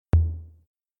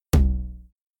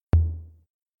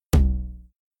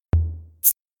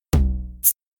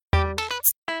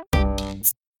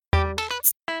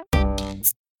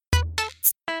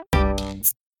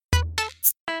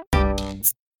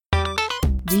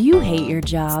Do you hate your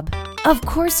job? Of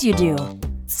course you do.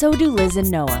 So do Liz and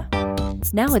Noah.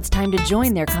 Now it's time to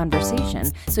join their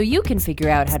conversation so you can figure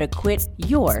out how to quit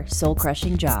your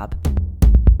soul-crushing job.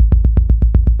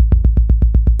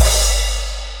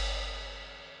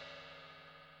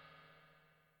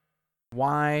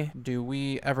 Why do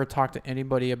we ever talk to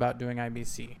anybody about doing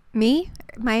IBC? Me?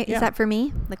 Yeah. Is that for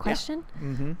me, the question?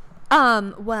 Yeah.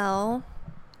 Mm-hmm. Well,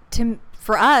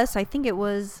 for us, I think it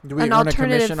was Do we an earn a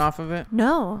alternative. commission off of it?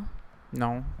 No.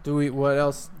 No. Do we? What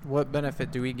else? What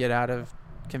benefit do we get out of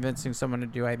convincing someone to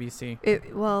do IBC?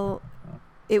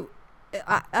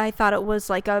 I thought it was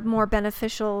like a more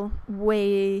beneficial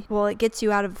way. Well, it gets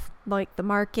you out of like the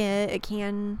market. It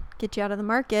can get you out of the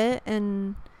market,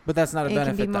 and But that's not a it can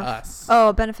benefit be to more- us. Oh,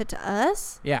 a benefit to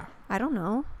us? Yeah. I don't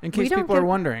know. In case people are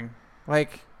wondering,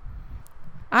 like.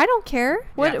 I don't care.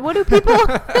 What Yeah. What do people?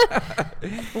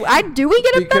 Do we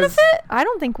get a benefit? I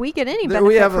don't think we get any benefit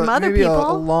we have from other maybe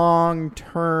people. a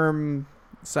long-term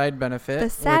side benefit. The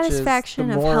which is satisfaction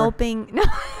the of more- helping. No.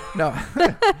 No.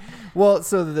 Well,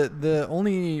 so the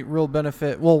only real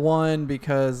benefit, well, one,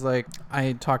 because like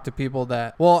I talk to people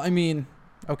that, well, I mean,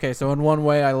 okay, so in one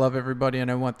way I love everybody and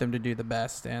I want them to do the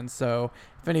best. And so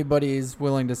if anybody's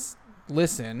willing to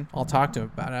listen, I'll talk to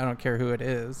them about it. I don't care who it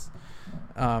is.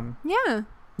 Yeah.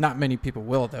 Not many people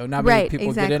will, though. Not many Right, people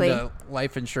exactly. get into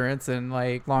life insurance and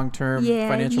like long-term Yeah,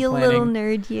 financial you planning. little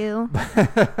nerd, you.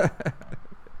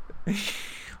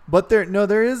 But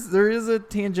there is a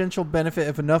tangential benefit.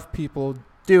 If enough people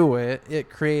do it, it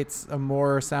creates a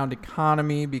more sound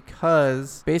economy,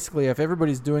 because basically if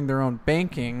everybody's doing their own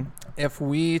banking, if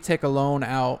we take a loan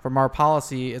out from our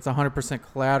policy, it's 100%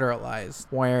 collateralized,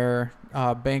 where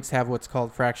banks have what's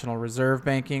called fractional reserve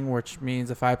banking, which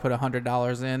means if I put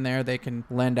 $100 in there, they can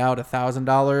lend out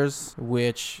 $1,000,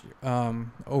 which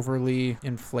overly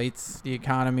inflates the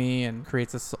economy and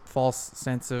creates a false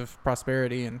sense of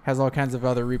prosperity and has all kinds of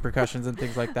other repercussions and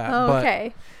things like that. Oh,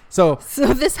 okay. So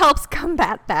this helps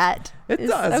combat that. it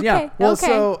does, okay, yeah. Well, okay.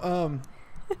 so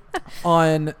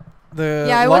on the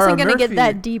Yeah, I Laura wasn't gonna Murphy, get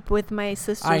that deep with my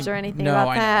sisters or anything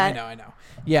about that. I know.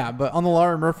 Yeah, but on the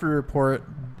Laura Murphy report,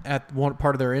 at one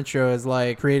part of their intro is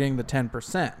like creating the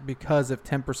 10%, because if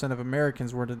 10% of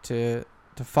Americans were to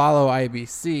follow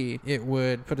IBC, it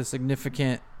would put a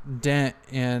significant dent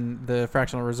in the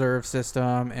fractional reserve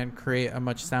system and create a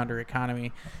much sounder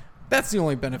economy. That's the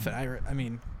only benefit. I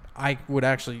mean,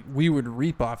 we would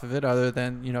reap off of it, other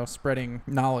than, spreading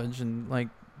knowledge and like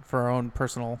for our own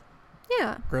personal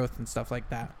growth and stuff like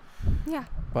that. Yeah.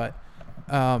 But,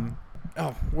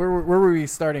 where were we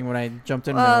starting when I jumped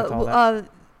in there with all that?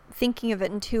 Thinking of it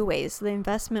in two ways: the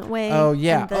investment way. Oh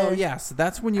yeah. And the So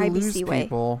that's when you IBC lose way.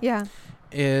 people. Yeah.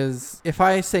 Is if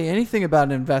I say anything about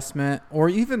an investment, or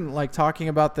even like talking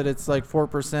about that it's like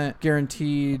 4%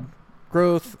 guaranteed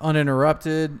growth,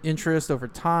 uninterrupted interest over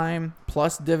time,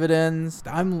 plus dividends,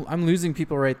 I'm losing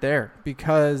people right there.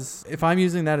 Because if I'm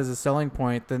using that as a selling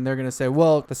point, then they're going to say,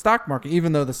 well, the stock market,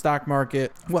 even though the stock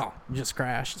market, just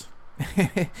crashed.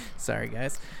 Sorry,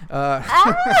 guys.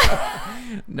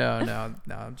 No,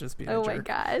 I'm just being a jerk. Oh my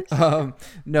gosh.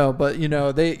 No, but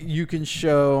you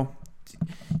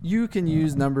can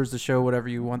use numbers to show whatever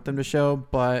you want them to show,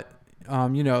 but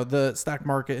the stock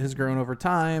market has grown over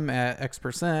time at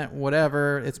X%,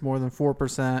 whatever. It's more than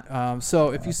 4%. So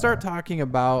if you start talking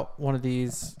about one of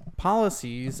these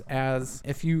policies as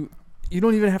if you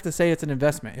don't even have to say it's an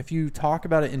investment. If you talk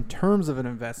about it in terms of an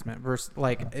investment versus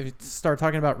like if you start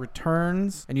talking about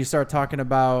returns and you start talking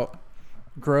about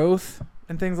growth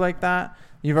and things like that,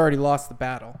 you've already lost the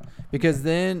battle, because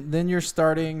then you're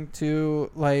starting to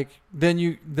like,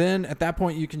 then at that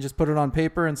point you can just put it on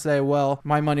paper and say, well,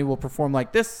 my money will perform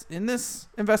like this in this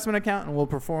investment account and will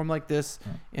perform like this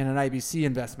in an IBC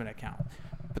investment account.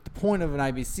 But the point of an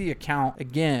IBC account,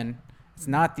 again, it's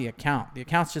not the account. The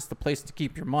account's just the place to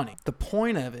keep your money. The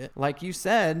point of it, like you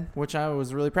said, which I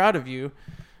was really proud of you,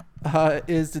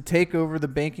 is to take over the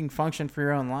banking function for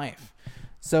your own life.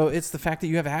 So it's the fact that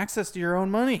you have access to your own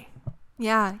money.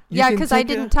 Yeah. You Yeah, can because I take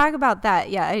didn't talk about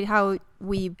that. Yeah,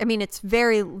 it's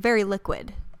very, very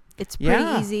liquid. It's pretty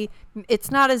easy.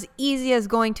 It's not as easy as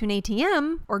going to an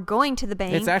ATM or going to the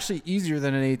bank. It's actually easier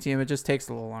than an ATM. It just takes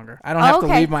a little longer. I don't have to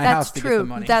leave my house to get the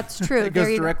money. That's true. It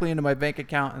goes directly into my bank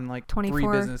account in like 3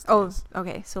 business days. Oh,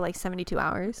 okay. So like 72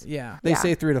 hours. Yeah. They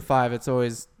say 3 to 5. It's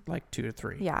always like 2 to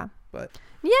 3. Yeah. But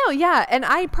yeah. And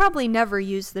I probably never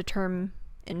use the term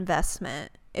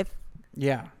investment.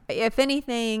 If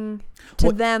anything, to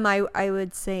Well- them, I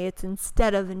would say it's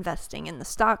instead of investing in the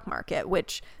stock market,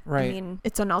 which, Right. I mean,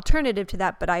 it's an alternative to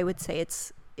that, but I would say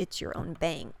it's your own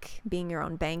bank. Being your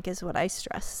own bank is what I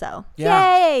stress. So,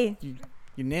 Yeah. yay!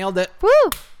 You nailed it. Woo!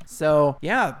 So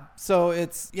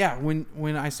it's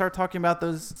when I start talking about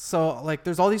those, so like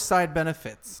there's all these side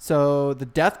benefits. So the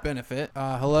death benefit,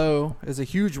 is a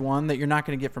huge one that you're not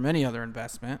going to get from any other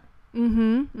investment.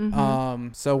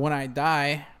 So when I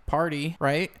die, party,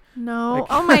 right? No. Like-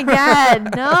 Oh my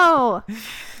God, no.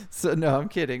 So no, I'm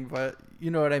kidding, but you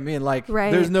know what I mean? Like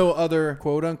Right. there's no other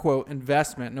quote unquote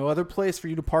investment, no other place for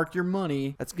you to park your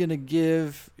money that's going to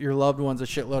give your loved ones a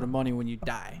shitload of money when you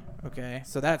die. Okay.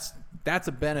 So that's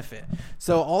a benefit.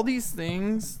 So all these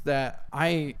things that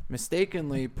I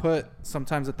mistakenly put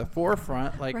sometimes at the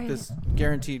forefront, like Right. this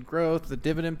guaranteed growth, the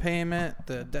dividend payment,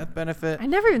 the death benefit. I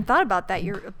never even thought about that.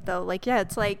 Though, like, yeah,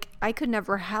 it's like I could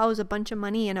never house a bunch of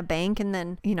money in a bank, and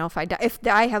then, you know, if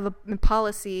I have a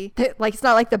policy, like, it's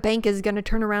not like the bank is going to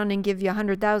turn around and give you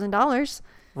 $100,000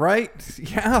 Right.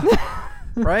 Yeah.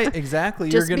 Right. Exactly.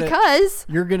 just because.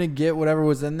 You're going to get whatever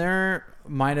was in there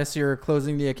minus your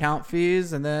closing the account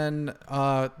fees, and then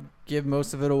give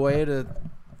most of it away to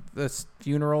this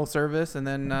funeral service, and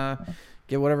then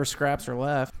get whatever scraps are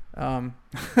left.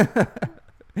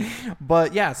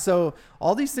 But yeah, so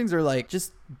all these things are like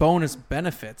just bonus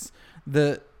benefits.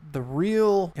 The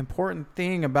real important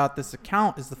thing about this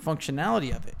account is the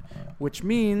functionality of it, which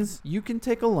means you can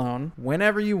take a loan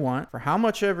whenever you want, for how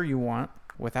much ever you want,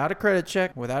 without a credit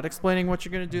check, without explaining what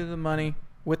you're going to do to the money,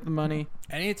 with the money,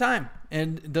 anytime.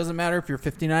 And it doesn't matter if you're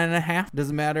 59 and a half. It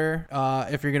doesn't matter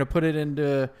if you're going to put it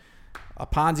into a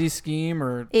Ponzi scheme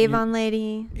or Avon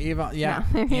lady. Avon, yeah,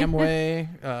 No.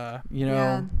 Amway,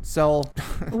 Yeah. sell.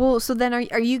 Well, so then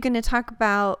are you going to talk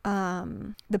about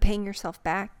the paying yourself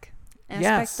back aspect,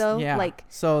 Yes, though? yeah. Like,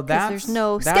 So 'cause that's there's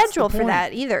no that's schedule the for point.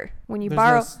 that either. When you There's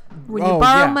borrow no s- when you Oh,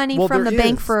 borrow yeah. money Well, from the there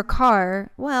bank is. for a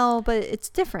car, well, but it's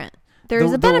different.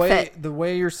 There's a benefit. The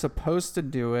way you're supposed to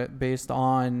do it based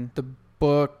on the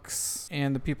books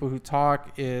and the people who talk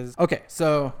is okay.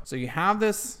 So you have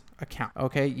this account.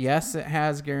 Okay. Yes, it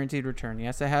has guaranteed return.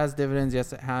 Yes, it has dividends.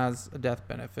 Yes, it has a death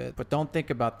benefit. But don't think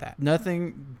about that.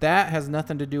 That has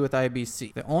nothing to do with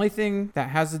IBC. The only thing that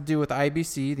has to do with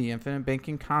IBC, the infinite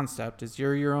banking concept, is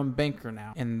you're your own banker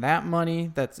now. And that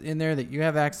money that's in there that you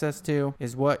have access to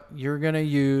is what you're going to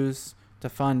use to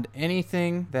fund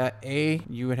anything that A,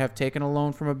 you would have taken a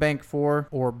loan from a bank for,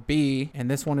 or B,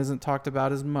 and this one isn't talked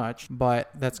about as much,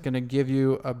 but that's going to give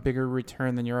you a bigger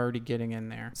return than you're already getting in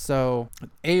there. So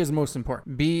A is most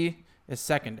important. B is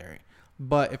secondary.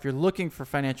 But if you're looking for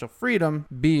financial freedom,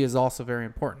 B is also very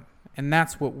important. And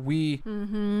that's what we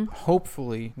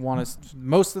hopefully want to,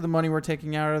 most of the money we're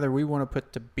taking out of there, we want to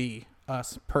put to B,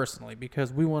 us personally,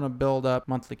 because we want to build up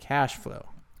monthly cash flow.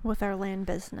 With our land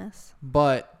business.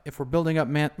 But if we're building up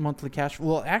monthly cash flow,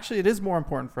 well, actually, it is more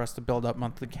important for us to build up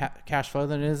monthly cash flow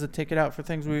than it is to take it out for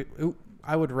things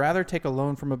I would rather take a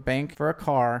loan from a bank for a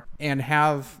car and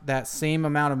have that same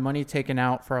amount of money taken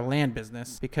out for our land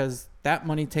business, because that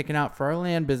money taken out for our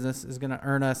land business is going to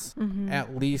earn us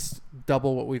at least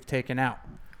double what we've taken out.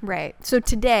 Right. So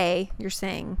today, you're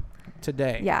saying,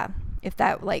 Today. yeah, if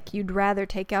that, like, you'd rather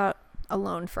take out a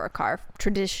loan for a car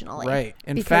traditionally. Right.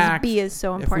 In because fact, B is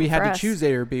so if important we had for to us. choose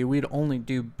A or B, we'd only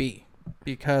do B,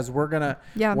 because we're going to,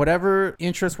 Yeah. whatever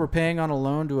interest we're paying on a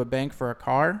loan to a bank for a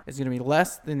car is going to be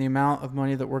less than the amount of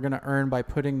money that we're going to earn by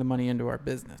putting the money into our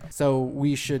business. So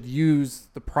we should use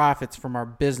the profits from our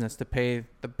business to pay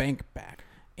the bank back.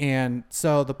 And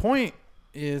so the point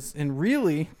is, and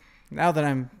really, now that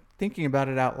I'm thinking about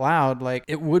it out loud, like,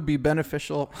 it would be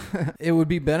beneficial. It would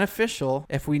be beneficial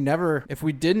if we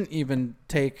didn't even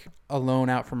take a loan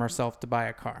out from ourselves to buy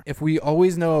a car. If we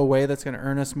always know a way that's going to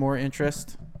earn us more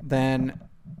interest than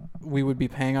we would be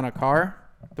paying on a car,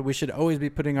 that we should always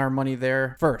be putting our money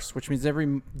there first, which means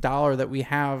every dollar that we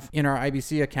have in our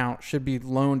IBC account should be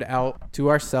loaned out to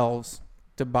ourselves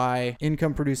to buy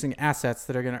income producing assets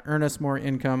that are going to earn us more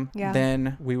income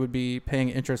than we would be paying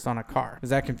interest on a car.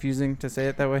 Is that confusing to say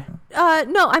it that way?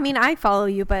 No, I mean, I follow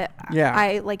you, but Yeah.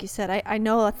 I like you said, I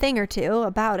know a thing or two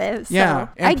about it. So Yeah.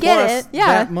 And I get plus, it. Yeah.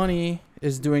 That money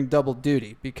is doing double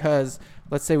duty, because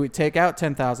let's say we take out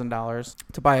 $10,000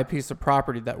 to buy a piece of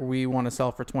property that we want to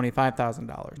sell for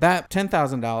 $25,000. That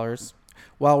 $10,000,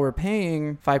 while we're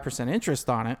paying 5% interest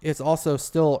on it, it's also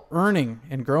still earning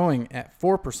and growing at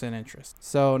 4% interest.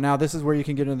 So now this is where you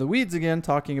can get into the weeds again,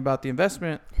 talking about the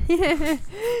investment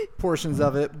portions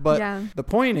of it. But Yeah. the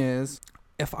point is,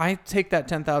 if I take that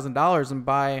 $10,000 and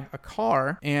buy a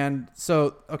car, and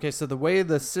so the way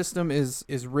the system is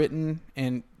written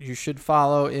and you should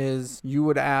follow is you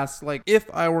would ask, like, if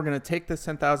I were going to take this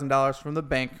 $10,000 from the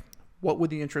bank, what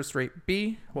would the interest rate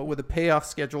be? What would the payoff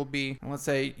schedule be? And let's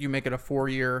say you make it a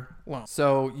 4-year loan.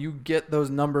 So you get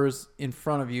those numbers in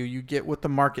front of you. You get what the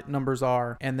market numbers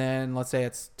are. And then let's say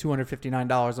it's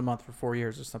 $259 a month for 4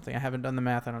 years or something. I haven't done the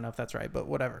math. I don't know if that's right, but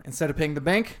whatever. Instead of paying the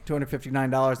bank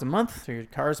 $259 a month, so your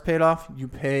car is paid off,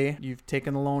 you've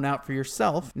taken the loan out for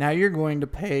yourself. Now you're going to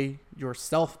pay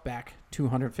yourself back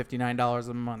 $259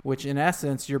 a month, which in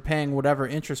essence, you're paying whatever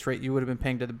interest rate you would have been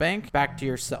paying to the bank back to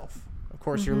yourself. Of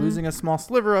course, you're losing a small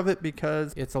sliver of it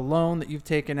because it's a loan that you've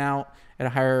taken out at a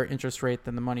higher interest rate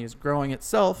than the money is growing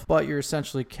itself, but you're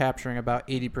essentially capturing about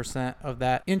 80% of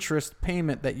that interest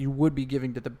payment that you would be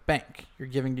giving to the bank. You're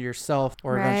giving to yourself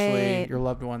or eventually your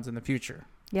loved ones in the future.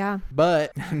 Yeah.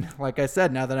 But like I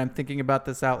said, now that I'm thinking about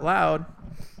this out loud,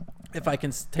 if I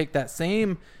can take that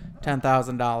same $10,000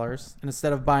 and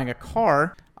instead of buying a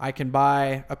car, I can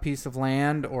buy a piece of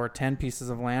land or 10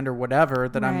 pieces of land or whatever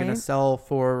that I'm going to sell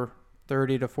for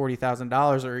 $30,000 to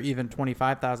 $40,000 or even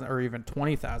 $25,000 or even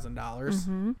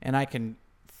 $20,000, and I can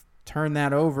turn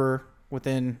that over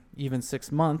within even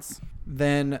 6 months,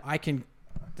 then I can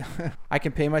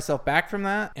pay myself back from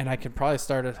that, and I can probably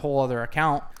start a whole other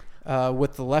account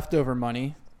with the leftover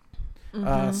money.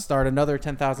 Start another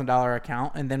 $10,000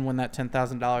 account, and then when that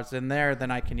 $10,000 is in there,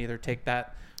 then I can either take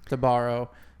that to borrow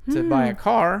to buy a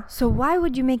car. So why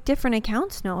would you make different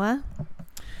accounts, Noah?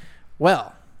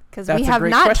 Well, because we have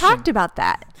not talked about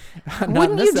that.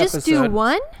 Wouldn't you just do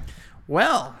one?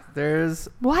 Well, there's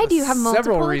why do you have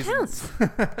multiple reasons.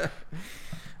 accounts?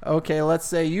 Okay, let's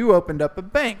say you opened up a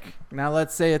bank. Now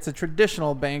let's say it's a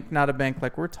traditional bank, not a bank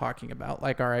like we're talking about,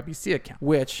 like our IBC account,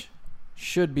 which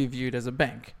should be viewed as a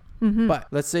bank. But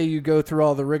let's say you go through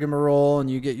all the rigmarole and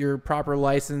you get your proper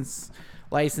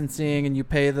licensing and you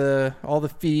pay all the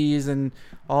fees and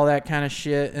all that kind of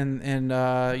shit, and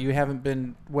you haven't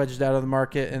been wedged out of the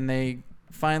market, and they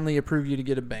finally approve you to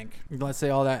get a bank. Let's say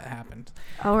all that happened.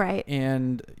 All right.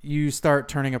 And you start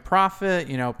turning a profit.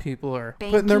 People are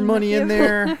putting their money in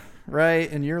there, right?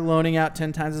 And you're loaning out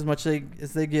 10 times as much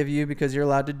as they give you because you're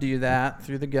allowed to do that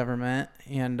through the government.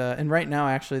 And right now,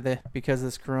 actually, because of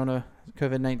this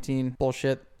COVID-19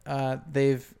 bullshit, I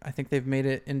think they've made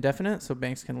it indefinite, so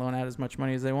banks can loan out as much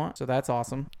money as they want. So that's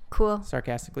awesome. Cool.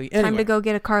 Sarcastically. Anyway. Time to go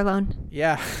get a car loan.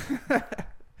 Yeah.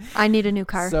 I need a new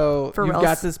car. So you've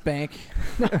got this bank.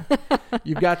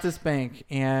 You've got this bank,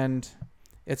 and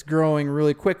it's growing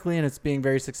really quickly, and it's being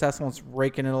very successful. It's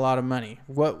raking in a lot of money.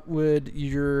 What would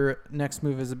your next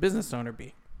move as a business owner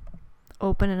be?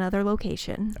 Open another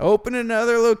location.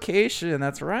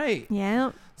 That's right.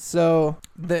 Yeah. So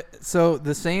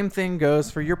the same thing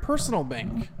goes for your personal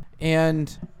bank,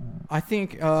 and I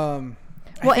think.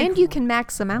 And you can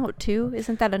max them out too.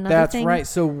 Isn't that another thing? That's right.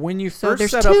 So when you first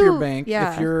set up your bank,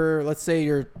 if let's say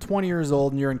you're 20 years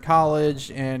old and you're in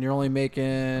college and you're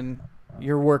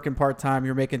working part-time,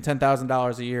 you're making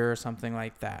 $10,000 a year or something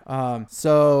like that.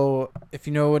 So if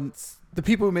the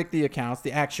people who make the accounts,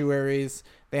 the actuaries,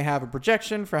 they have a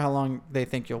projection for how long they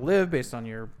think you'll live based on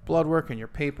your blood work and your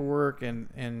paperwork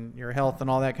and your health and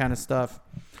all that kind of stuff.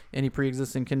 Any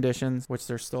pre-existing conditions, which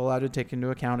they're still allowed to take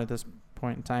into account at this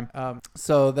point in time.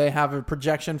 So they have a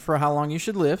projection for how long you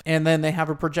should live, and then they have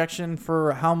a projection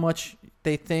for how much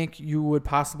they think you would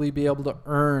possibly be able to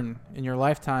earn in your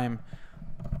lifetime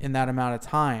in that amount of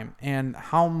time, and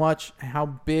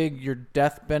how big your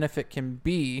death benefit can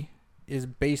be is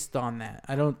based on that.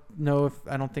 I don't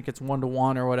think it's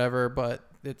 1-to-1 or whatever, but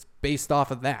it's based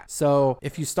off of that. So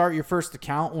if you start your first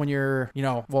account when you're,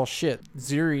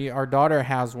 Ziri, our daughter,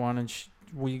 has one, and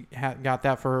we got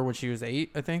that for her when she was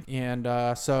 8, I think. And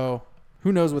so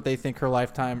who knows what they think her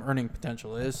lifetime earning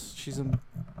potential is. She's in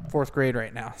 4th grade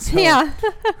right now. So yeah.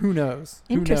 Who knows?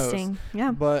 Interesting.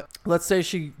 Yeah. But let's say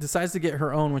she decides to get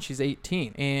her own when she's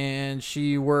 18 and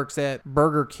she works at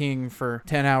Burger King for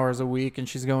 10 hours a week and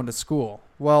she's going to school.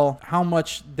 Well, how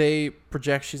much they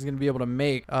project she's going to be able to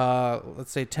make,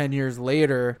 let's say 10 years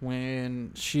later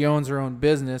when she owns her own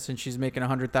business and she's making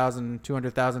 $100,000,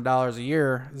 $200,000 a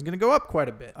year is going to go up quite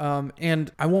a bit.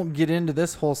 And I won't get into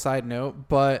this whole side note,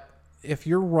 but if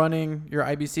you're running your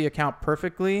IBC account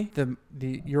perfectly,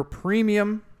 your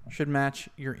premium should match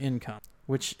your income.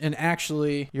 And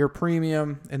actually your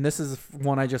premium, and this is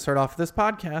one I just heard off this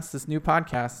new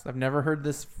podcast. I've never heard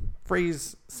this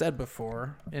phrase said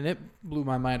before, and it blew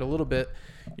my mind a little bit.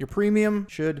 Your premium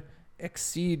should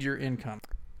exceed your income.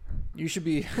 You should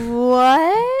be...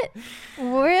 What?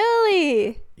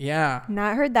 Really? Yeah.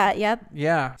 Not heard that. Yep.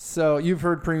 Yeah. So you've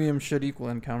heard premium should equal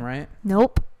income, right?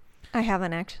 Nope. I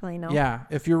haven't actually. No. Yeah.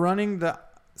 If you're running the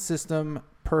system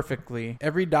perfectly,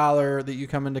 every dollar that you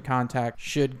come into contact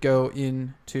should go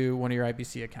into one of your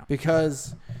IBC accounts.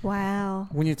 Because Wow.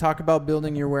 when you talk about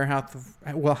building your warehouse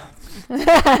of wealth,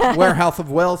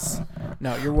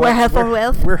 no, your warehouse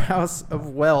of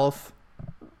wealth.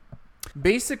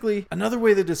 Basically, another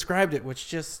way they described it, which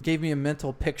just gave me a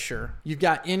mental picture. You've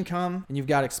got income and you've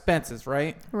got expenses,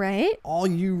 right? Right. All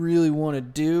you really want to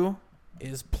do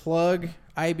is plug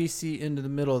IBC into the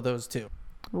middle of those two.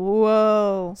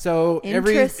 Whoa. So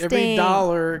every Interesting.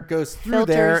 dollar goes through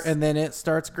there Filters. and then it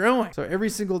starts growing. So every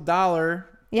single dollar,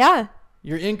 Yeah.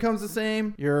 your income's the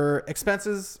same, your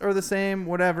expenses are the same,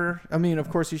 whatever. I mean, of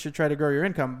course, you should try to grow your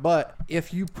income. But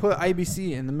if you put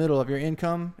IBC in the middle of your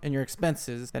income and your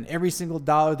expenses, then every single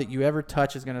dollar that you ever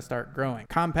touch is going to start growing.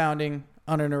 Compounding,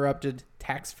 uninterrupted,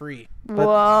 tax-free.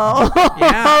 Whoa. Yeah, let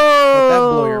that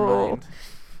blow your mind.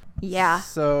 Yeah.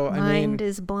 So, I mean, Mind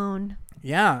is blown.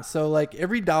 yeah. So, like,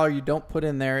 every dollar you don't put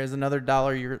in there is another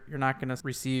dollar you're not going to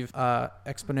receive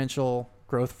exponential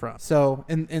growth from. So,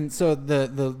 and so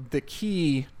the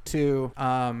key to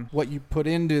what you put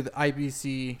into the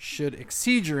IBC should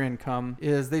exceed your income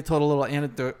is they told a little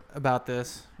anecdote about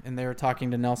this, and they were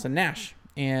talking to Nelson Nash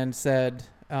and said,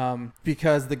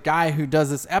 because the guy who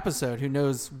does this episode, who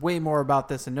knows way more about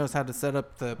this and knows how to set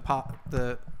up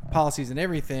the policies and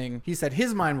everything, he said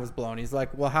his mind was blown. He's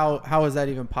like, well, how is that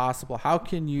even possible? How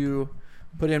can you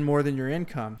put in more than your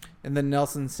income? And then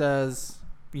Nelson says,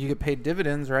 you get paid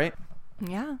dividends, right?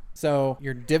 Yeah. So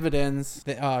your dividends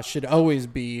should always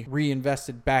be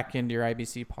reinvested back into your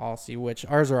IBC policy, which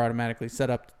ours are automatically set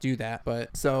up to do that.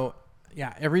 But so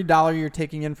yeah, every dollar you're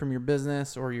taking in from your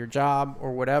business or your job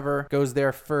or whatever goes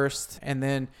there first. And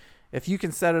then if you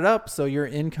can set it up so your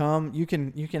income, you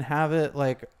can have it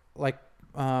like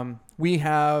we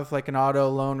have like an auto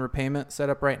loan repayment set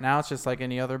up right now. It's just like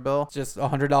any other bill. It's just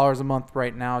 $100 a month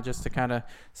right now, just to kind of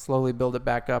slowly build it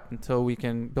back up until we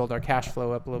can build our cash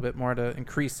flow up a little bit more to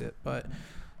increase it. But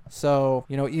so,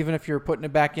 you know, even if you're putting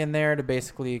it back in there to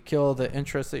basically kill the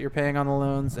interest that you're paying on the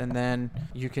loans, and then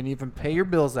you can even pay your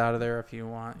bills out of there if you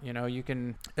want. You know, you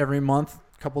can every month,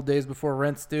 a couple days before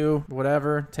rent's due,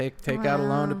 whatever, take out a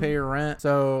loan to pay your rent.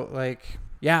 So like,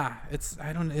 yeah,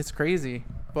 it's crazy.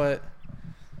 But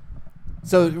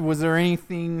so was there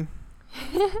anything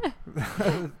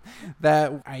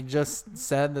that I just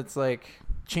said that's like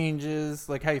changes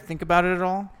like how you think about it at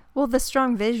all? Well, the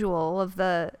strong visual of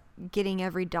the getting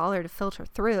every dollar to filter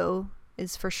through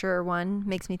is for sure one.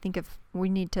 Makes me think of we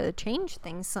need to change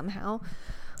things somehow.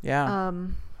 Yeah.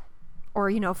 Or,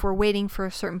 you know, if we're waiting for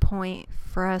a certain point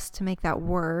for us to make that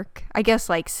work, I guess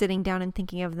like sitting down and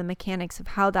thinking of the mechanics of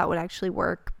how that would actually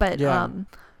work. But, yeah.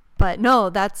 But no,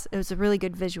 it was a really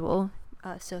good visual.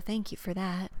 So thank you for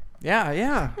that.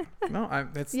 Yeah. No,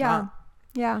 it's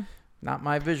not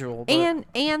my visual. But.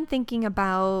 And thinking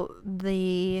about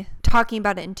talking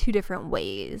about it in two different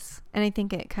ways. And I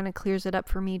think it kind of clears it up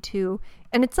for me too.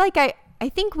 And it's like, I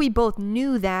think we both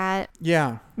knew that.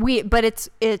 Yeah. But it's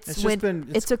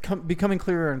becoming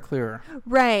clearer and clearer.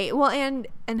 Right. Well,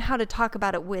 and how to talk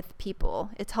about it with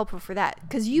people. It's helpful for that.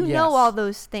 Because you Yes. know all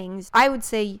those things. I would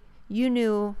say you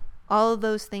knew all of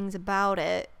those things about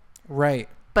it. Right.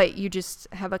 But you just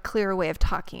have a clearer way of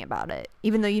talking about it,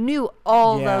 even though you knew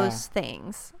all those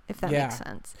things, if that makes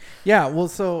sense. Yeah. Well,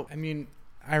 so, I mean,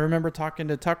 I remember talking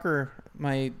to Tucker,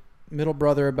 my middle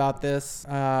brother, about this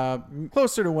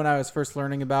closer to when I was first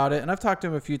learning about it. And I've talked to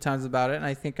him a few times about it, and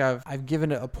I think I've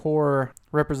given it a poor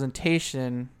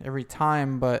representation every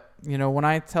time. But, you know, when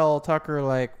I tell Tucker,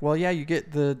 like, well, yeah, you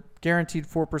get the guaranteed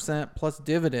 4% plus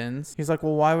dividends, he's like,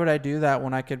 well, why would I do that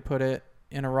when I could put it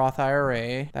in a Roth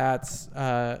IRA that's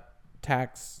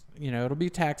tax, you know, it'll be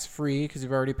tax free because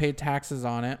you've already paid taxes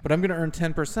on it, but I'm going to earn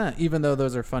 10%, even though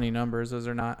those are funny numbers. Those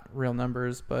are not real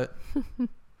numbers, but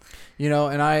you know,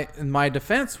 and my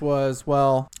defense was,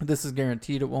 well, this is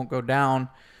guaranteed. It won't go down.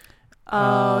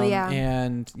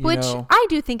 And which I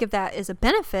do think of that as a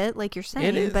benefit, like you're saying,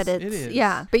 it is, but it is.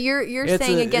 Yeah. But you're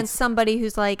saying against somebody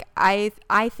who's like, I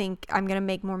think I'm going to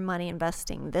make more money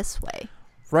investing this way.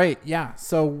 Right. Yeah.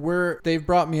 So they've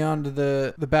brought me onto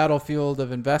the battlefield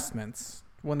of investments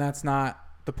when that's not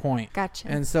the point. Gotcha.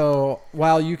 And so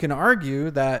while you can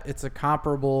argue that it's a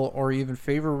comparable or even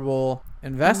favorable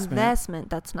investment,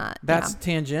 that's not. that's yeah.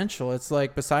 tangential. It's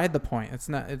like beside the point. It's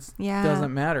not, Yeah.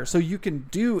 doesn't matter. So you can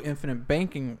do infinite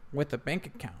banking with a bank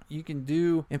account. You can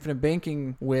do infinite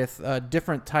banking with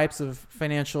different types of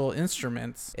financial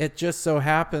instruments. It just so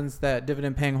happens that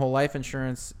dividend paying whole life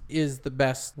insurance is the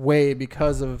best way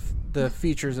because of the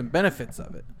features and benefits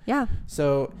of it. Yeah.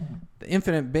 So the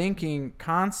infinite banking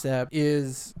concept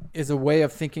is a way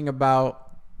of thinking about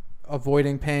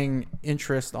avoiding paying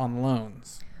interest on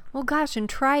loans. Well, gosh, and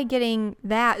try getting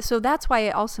that. So that's why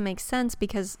it also makes sense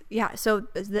because, yeah, so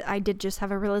I did just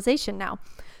have a realization now.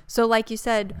 So like you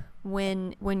said,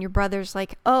 when your brother's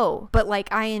like, oh, but like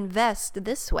I invest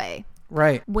this way.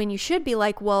 Right. When you should be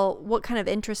like, well, what kind of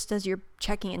interest does your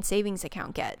checking and savings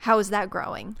account get? How is that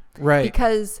growing? Right.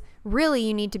 Because really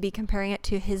you need to be comparing it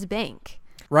to his bank.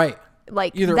 Right.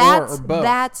 Like either that's, or both.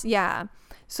 That's, yeah.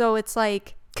 So it's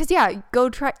like, because yeah, go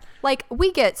try, like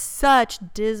we get such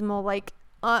dismal, like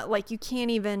you can't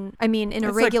even, I mean, in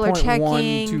a regular like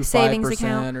checking savings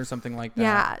account or something like that.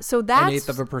 Yeah, so that's an eighth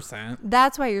of a percent.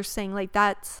 That's why you're saying like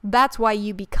that's why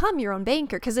you become your own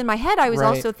banker. Because in my head, I was Right.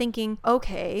 also thinking,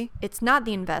 okay, it's not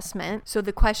the investment, so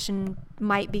the question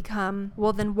might become,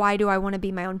 well, then why do I want to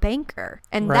be my own banker?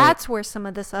 And Right. that's where some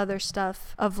of this other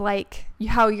stuff of like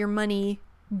how your money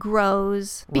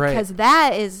grows, because Right.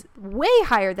 that is way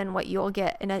higher than what you'll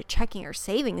get in a checking or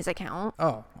savings account.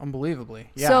 Oh, unbelievably.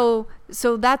 Yeah.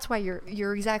 So that's why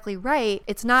you're exactly right.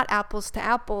 It's not apples to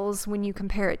apples when you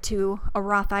compare it to a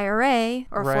Roth IRA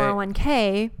or Right.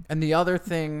 401k. And the other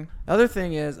thing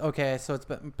is, okay, so it's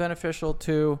beneficial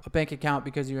to a bank account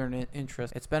because you earn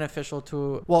interest. It's beneficial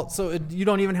to, you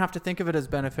don't even have to think of it as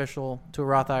beneficial to a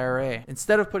Roth IRA.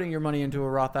 Instead of putting your money into a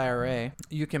Roth IRA,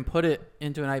 you can put it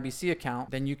into an IBC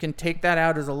account. Then you can take that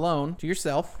out as a loan to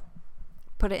yourself.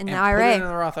 Put it in the and IRA. Put it in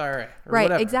the Roth IRA. Or Right,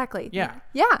 whatever. exactly. Yeah.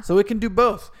 Yeah. So it can do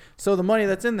both. So the money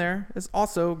that's in there is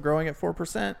also growing at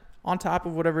 4% on top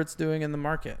of whatever it's doing in the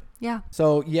market. Yeah.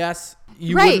 So yes,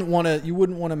 you Right.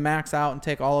 wouldn't want to max out and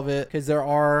take all of it, because there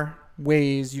are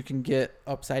ways you can get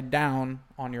upside down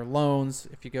on your loans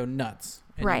if you go nuts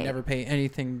and Right. you never pay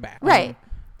anything back. Right.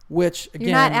 Which again,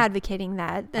 You're not advocating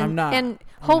that. And, I'm not. And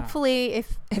hopefully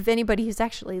if anybody who's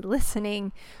actually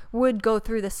listening would go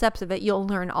through the steps of it, you'll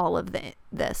learn all of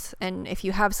this. And if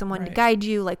you have someone to Right. guide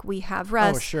you, like we have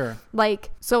Russ. Oh, sure.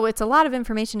 Like, so it's a lot of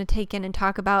information to take in and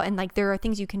talk about. And like, there are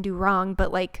things you can do wrong,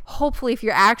 but like, hopefully if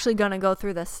you're actually going to go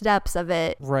through the steps of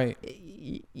it, Right.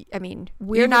 I mean,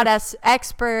 we're Even not as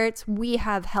experts. We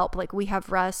have help. Like we have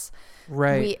Russ.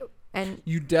 Right. And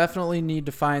You definitely need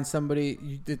to find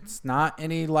somebody. It's not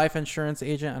any life insurance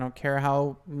agent. I don't care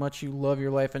how much you love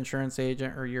your life insurance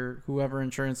agent or your whoever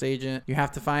insurance agent. You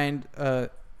have to find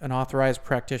an authorized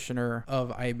practitioner of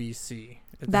IBC.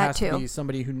 It That has too. to be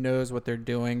somebody who knows what they're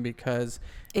doing, because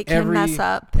it can mess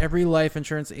up. Every life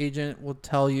insurance agent will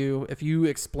tell you, if you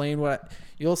explain what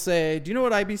you'll say, do you know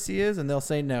what IBC is? And they'll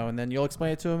say no. And then you'll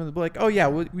explain it to them and they'll be like, oh yeah,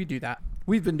 we do that.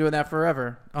 We've been doing that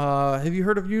forever. Have you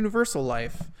heard of Universal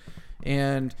Life?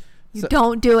 And You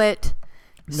don't do it.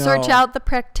 No. Search out the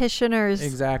practitioners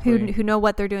Exactly. who know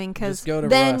what they're doing, because Just go to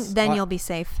then Russ. you'll be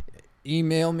safe.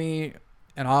 email me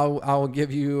and I'll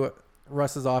give you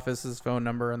Russ's office's phone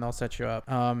number and they'll set you up.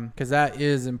 Because that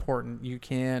is important. You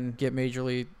can get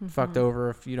majorly fucked over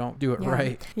if you don't do it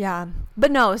right. Yeah. But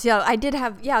no, so I did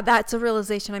have, that's a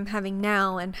realization I'm having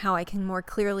now, and how I can more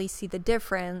clearly see the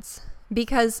difference.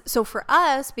 Because, so for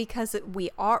us, because we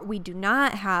do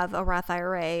not have a Roth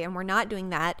IRA and we're not doing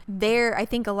that, I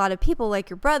think a lot of people like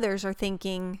your brothers are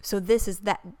thinking, so this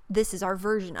is our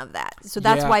version of that. So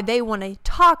that's Yeah. why they want to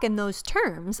talk in those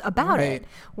terms about Right. it.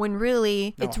 When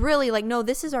really, No. it's really like, no,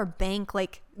 this is our bank.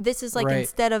 Like, this is like Right.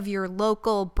 instead of your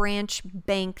local branch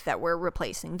bank that we're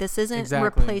replacing. This isn't Exactly.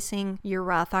 replacing your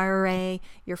Roth IRA,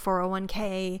 your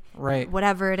 401k, Right.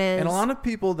 whatever it is. And a lot of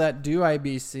people that do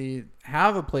IBC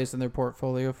have a place in their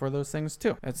portfolio for those things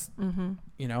too. That's,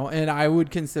 and I would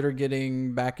consider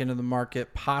getting back into the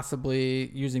market,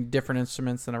 possibly using different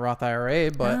instruments than a Roth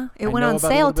IRA, but it I went know on about a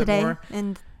sale little bit today, more.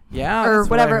 and Yeah. or that's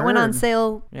what I whatever. It went on heard.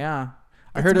 sale. Yeah.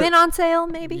 I It's heard been on sale,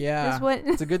 maybe. Yeah, is what.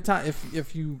 it's a good time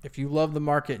if you love the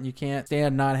market and you can't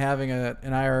stand not having an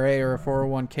IRA or a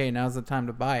 401k. Now's the time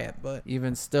to buy it. But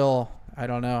even still, I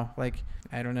don't know.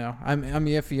 I don't know. I'm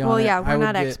iffy on Well, it. yeah, we're I would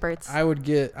not get- experts. I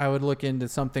would look into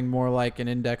something more like an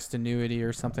indexed annuity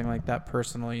or something like that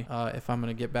personally, if I'm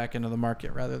gonna get back into the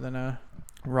market rather than a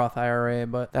Roth IRA.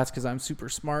 But that's because I'm super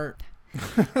smart.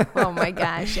 Oh my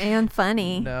gosh, and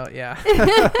funny. No, yeah.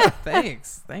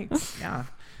 Thanks. Yeah.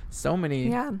 so many.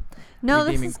 Yeah. No, this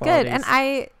redeeming is good. And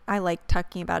qualities. I like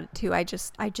talking about it too. I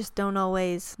just don't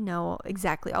always know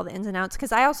exactly all the ins and outs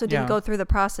because I also didn't Yeah. go through the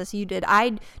process you did.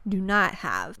 I do not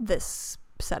have this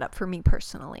set up for me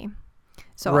personally.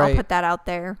 So I'll Right. put that out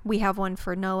there. We have one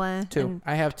for Noah. 2. And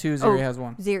I have 2. Zuri has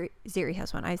 1. Ziri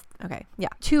has one. Okay. Yeah.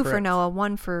 2 for Correct. Noah,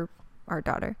 1 for our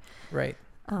daughter. Right.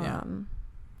 Yeah.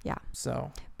 Yeah.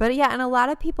 So But yeah, and a lot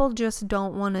of people just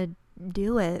don't want to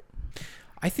do it.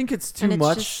 I think it's too And it's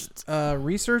much just-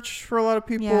 research for a lot of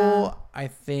people. Yeah. I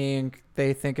think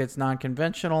they think it's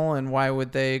non-conventional, and why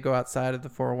would they go outside of the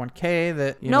 401k?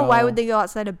 That you know, Why would they go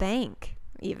outside a bank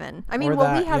even? I mean, Or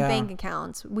well, we that, have yeah. bank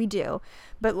accounts. We do.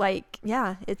 But like,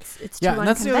 yeah, it's too Yeah, and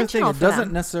that's the other thing. unconventional It for doesn't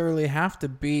them. necessarily have to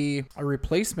be a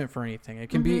replacement for anything.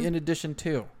 It can be in addition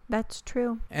to. That's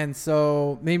true. And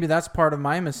so maybe that's part of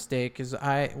my mistake is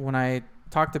when I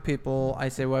talk to people, I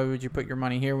say, why would you put your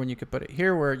money here when you could put it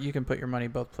here where you can put your money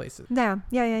both places? Yeah.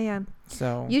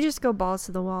 So You just go balls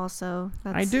to the wall, so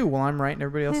that's... I do. Well, I'm right and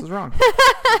everybody else is wrong.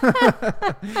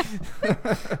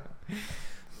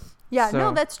 Yeah, no,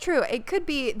 So- that's true. It could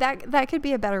be that could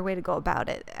be a better way to go about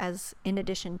it as in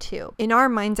addition to. In our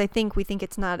minds, I think we think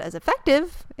it's not as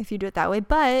effective if you do it that way,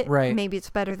 but Right. maybe it's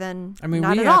better than I mean,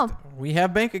 not we at have all. we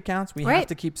have bank accounts. We have Right.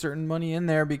 to keep certain money in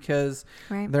there because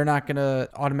Right. they're not going to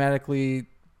automatically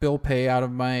bill pay out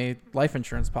of my life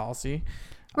insurance policy.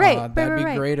 Right, That'd be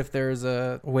right. great if there's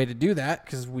a way to do that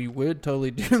because we would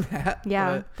totally do that.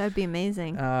 Yeah, that'd be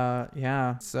amazing.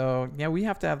 Yeah. So, yeah, we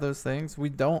have to have those things. We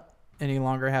don't any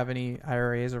longer have any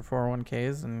IRAs or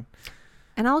 401ks, and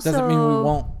And also doesn't mean we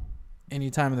won't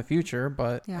anytime in the future,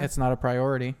 but Yeah. it's not a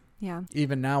priority, Yeah.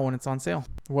 even now when it's on sale.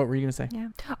 What were you going to say? Yeah.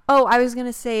 Oh, I was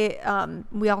gonna say,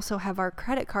 we also have our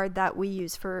credit card that we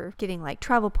use for getting like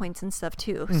travel points and stuff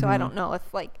too. So I don't know if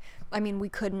we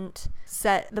couldn't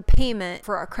set the payment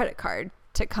for our credit card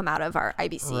to come out of our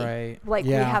IBC. Right. Like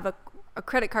Yeah. we have a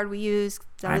credit card we use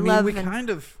that I we mean, love we and kind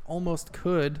of almost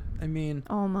could. I mean,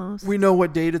 almost. we know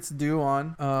what date it's due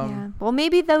on. Yeah. Well,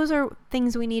 maybe those are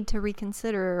things we need to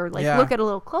reconsider or like Yeah. look at a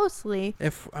little closely.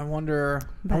 If I wonder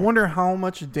But- how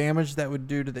much damage that would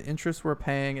do to the interest we're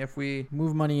paying if we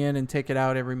move money in and take it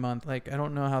out every month. Like, I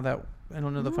don't know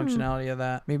the functionality of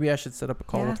that. Maybe I should set up a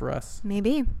call Yeah. with Russ.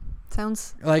 Maybe.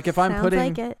 Sounds Like if I'm Sounds putting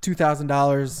like it.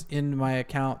 $2,000 in my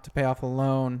account to pay off a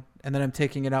loan and then I'm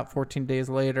taking it out 14 days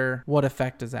later, what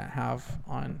effect does that have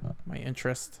on my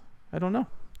interest? I don't know.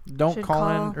 Don't Should call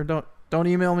call- in or don't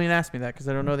email me and ask me that because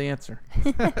I don't know the answer.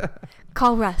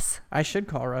 call Russ. I should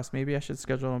call Russ. Maybe I should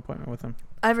schedule an appointment with him.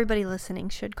 Everybody listening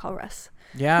should call Russ.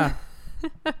 Yeah.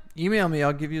 Email me.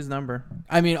 I'll give you his number.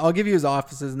 I mean, I'll give you his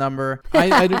office's number.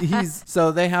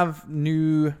 So they have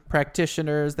new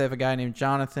practitioners. They have a guy named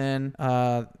Jonathan.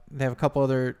 They have a couple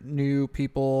other new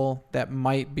people that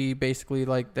might be basically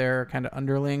like their kind of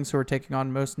underlings who are taking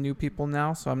on most new people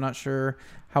now. So I'm not sure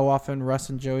how often Russ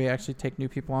and Joey actually take new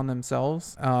people on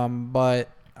themselves. But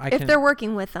If they're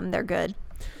working with them, they're good.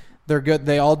 they're good.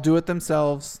 They all do it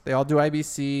themselves. They all do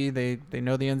IBC. They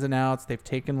know the ins and outs. They've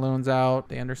taken loans out.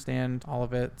 They understand all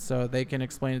of it, so they can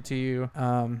explain it to you.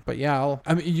 But yeah,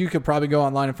 you could probably go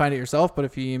online and find it yourself. But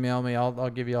if you email me, I'll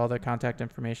give you all the contact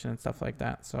information and stuff like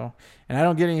that. So, and I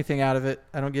don't get anything out of it.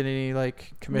 I don't get any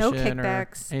like commission or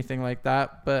kickbacks. anything like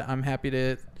that. But I'm happy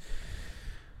to.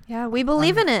 Yeah, we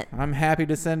believe in it. I'm happy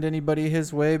to send anybody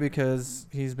his way because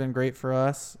he's been great for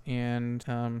us, and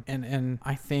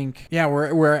I think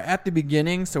we're at the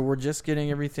beginning, so we're just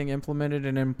getting everything implemented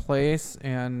and in place,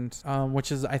 and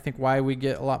which is I think why we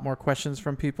get a lot more questions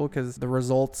from people because the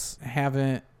results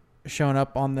haven't shown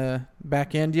up on the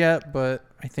back end yet, but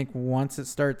I think once it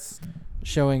starts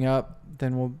showing up,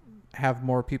 then we'll have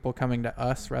more people coming to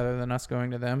us rather than us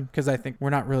going to them because I think we're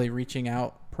not really reaching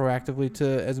out proactively to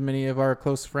as many of our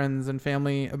close friends and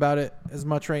family about it as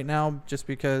much right now just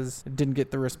because it didn't get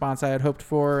the response I had hoped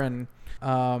for. And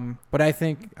but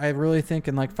I really think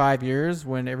in like 5 years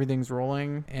when everything's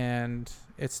rolling and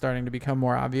it's starting to become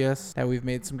more obvious that we've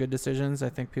made some good decisions, I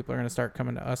think people are going to start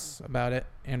coming to us about it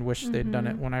and wish they'd done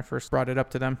it when I first brought it up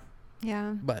to them.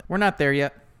 Yeah. But we're not there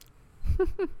yet.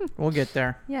 We'll get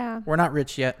there. Yeah. We're not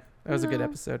rich yet. That was a good No.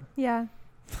 episode. Yeah.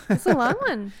 It's a long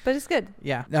one, but it's good.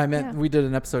 Yeah. I meant Yeah. we did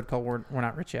an episode called We're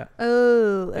Not Rich Yet.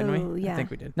 Didn't we? Yeah. I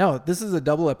think we did. No, this is a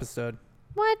double episode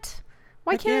What?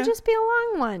 Why Heck can't yeah. it just be a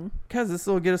long one? because this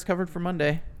will get us covered for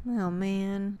Monday. Oh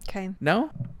man. Okay.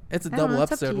 No? It's a I don't double know,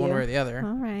 it's up to episode one you. way or the other.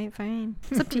 All right, fine.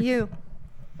 It's up to you.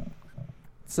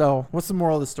 So, what's the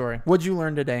moral of the story? What'd you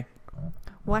learn today?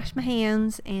 Wash my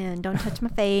hands and don't touch my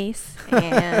face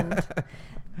and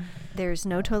there's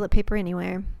no toilet paper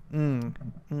anywhere.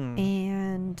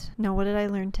 And no, what did I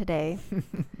learn today?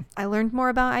 I learned more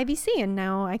about IBC, and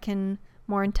now I can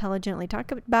more intelligently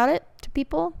talk about it to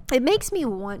people. It makes me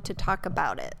want to talk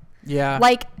about it. Yeah.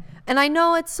 Like, and I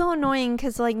know it's so annoying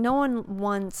because like no one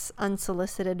wants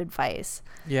unsolicited advice.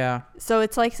 Yeah. So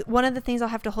it's like one of the things I'll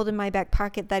have to hold in my back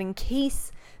pocket, that in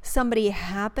case somebody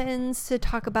happens to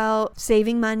talk about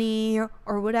saving money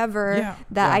or whatever,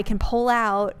 I can pull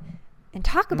out and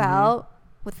talk about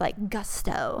with like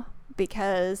gusto,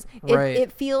 because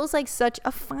it feels like such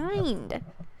a find.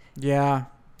 Yeah.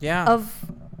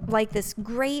 Of like this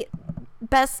great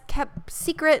best kept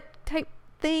secret type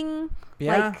thing.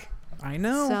 Yeah. Like, I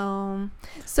know.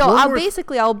 So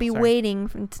I'll be waiting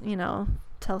for,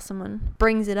 till someone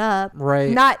brings it up.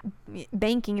 Right. Not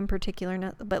banking in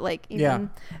particular, but like even,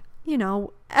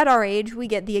 at our age, we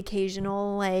get the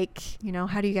occasional, like,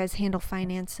 how do you guys handle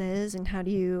finances, and how do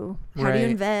you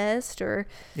invest, or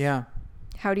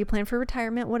how do you plan for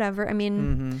retirement, whatever. I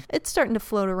mean, it's starting to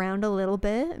float around a little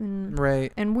bit. And,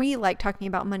 and we like talking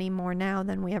about money more now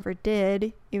than we ever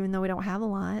did, even though we don't have a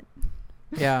lot.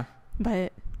 Yeah.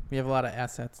 But we have a lot of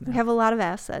assets now. We have a lot of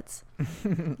assets.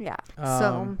 Yeah.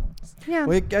 Well,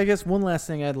 I guess one last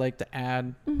thing I'd like to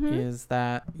add is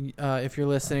that if you're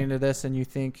listening to this and you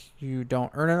think you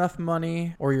don't earn enough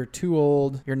money, or you're too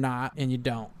old, you're not, and you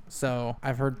don't. So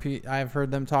I've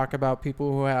heard them talk about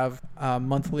people who have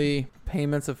monthly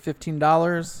payments of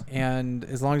 $15, and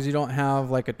as long as you don't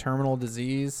have like a terminal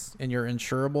disease and you're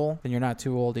insurable, then you're not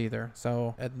too old either.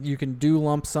 So you can do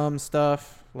lump sum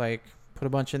stuff, like put a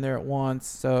bunch in there at once.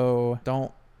 So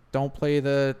don't play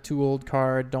the too old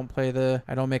card. Don't play the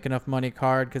I don't make enough money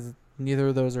card, because neither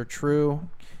of those are true.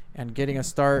 And getting a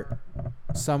start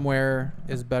somewhere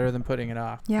is better than putting it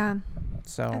off. Yeah.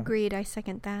 So agreed. I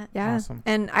second that. Yeah. Awesome.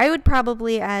 And I would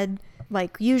probably add,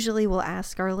 like, usually we'll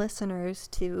ask our listeners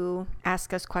to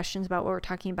ask us questions about what we're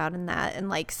talking about in that. And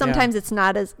like sometimes it's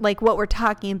not as like what we're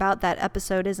talking about, that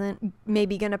episode isn't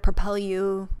maybe going to propel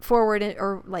you forward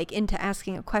or like into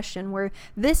asking a question, where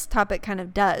this topic kind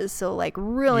of does. So like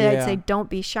really I'd say don't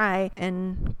be shy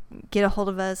and get a hold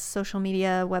of us, social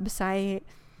media, website.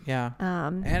 Yeah.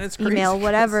 And it's crazy, email,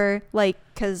 whatever, like,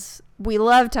 because we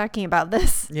love talking about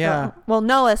this. Yeah. Well,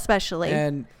 Noah especially.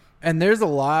 And there's a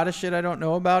lot of shit I don't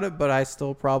know about it, but I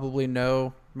still probably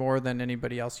know more than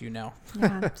anybody else Yeah.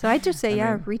 So I just say,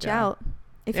 reach out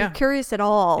if you're curious at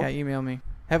all. Yeah, email me.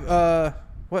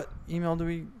 What email do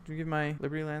we give my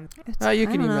Liberty Lands? You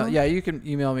can email. Yeah, you can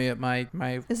email me at my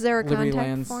Is there a Liberty contact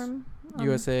Lands form?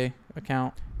 USA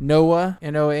account. Noah,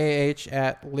 NOAH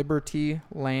at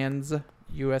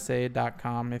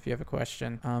libertylandsusa.com if you have a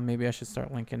question. Maybe I should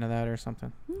start linking to that or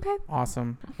something. Okay.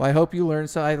 Awesome. Well, I hope you learned.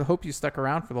 So I hope you stuck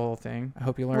around for the whole thing. I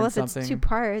hope you learned something. Well, if it's 2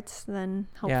 parts, then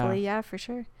hopefully, for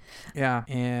sure. Yeah,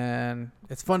 and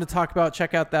it's fun to talk about.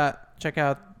 Check out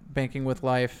Banking with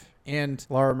Life and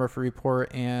Laura Murphy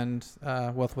Report and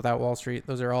Wealth Without Wall Street.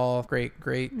 Those are all great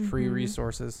free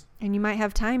resources. And you might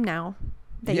have time now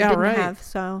that you didn't have.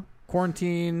 So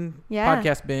quarantine,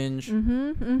 podcast binge.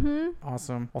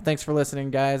 Awesome. Well, thanks for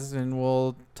listening, guys, and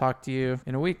we'll talk to you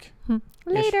in a week.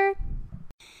 Later.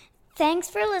 Thanks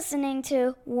for listening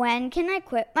to When Can I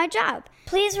Quit My Job?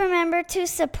 Please remember to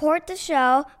support the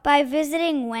show by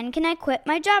visiting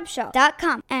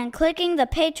whencanIQuitMyJobShow.com and clicking the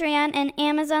Patreon and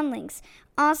Amazon links.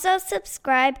 Also,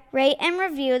 subscribe, rate, and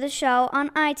review the show on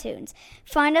iTunes.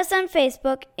 Find us on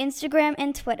Facebook, Instagram,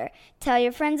 and Twitter. Tell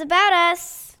your friends about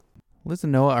us. Liz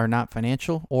and Noah are not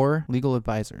financial or legal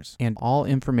advisors, and all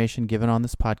information given on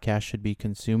this podcast should be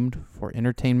consumed for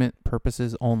entertainment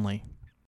purposes only.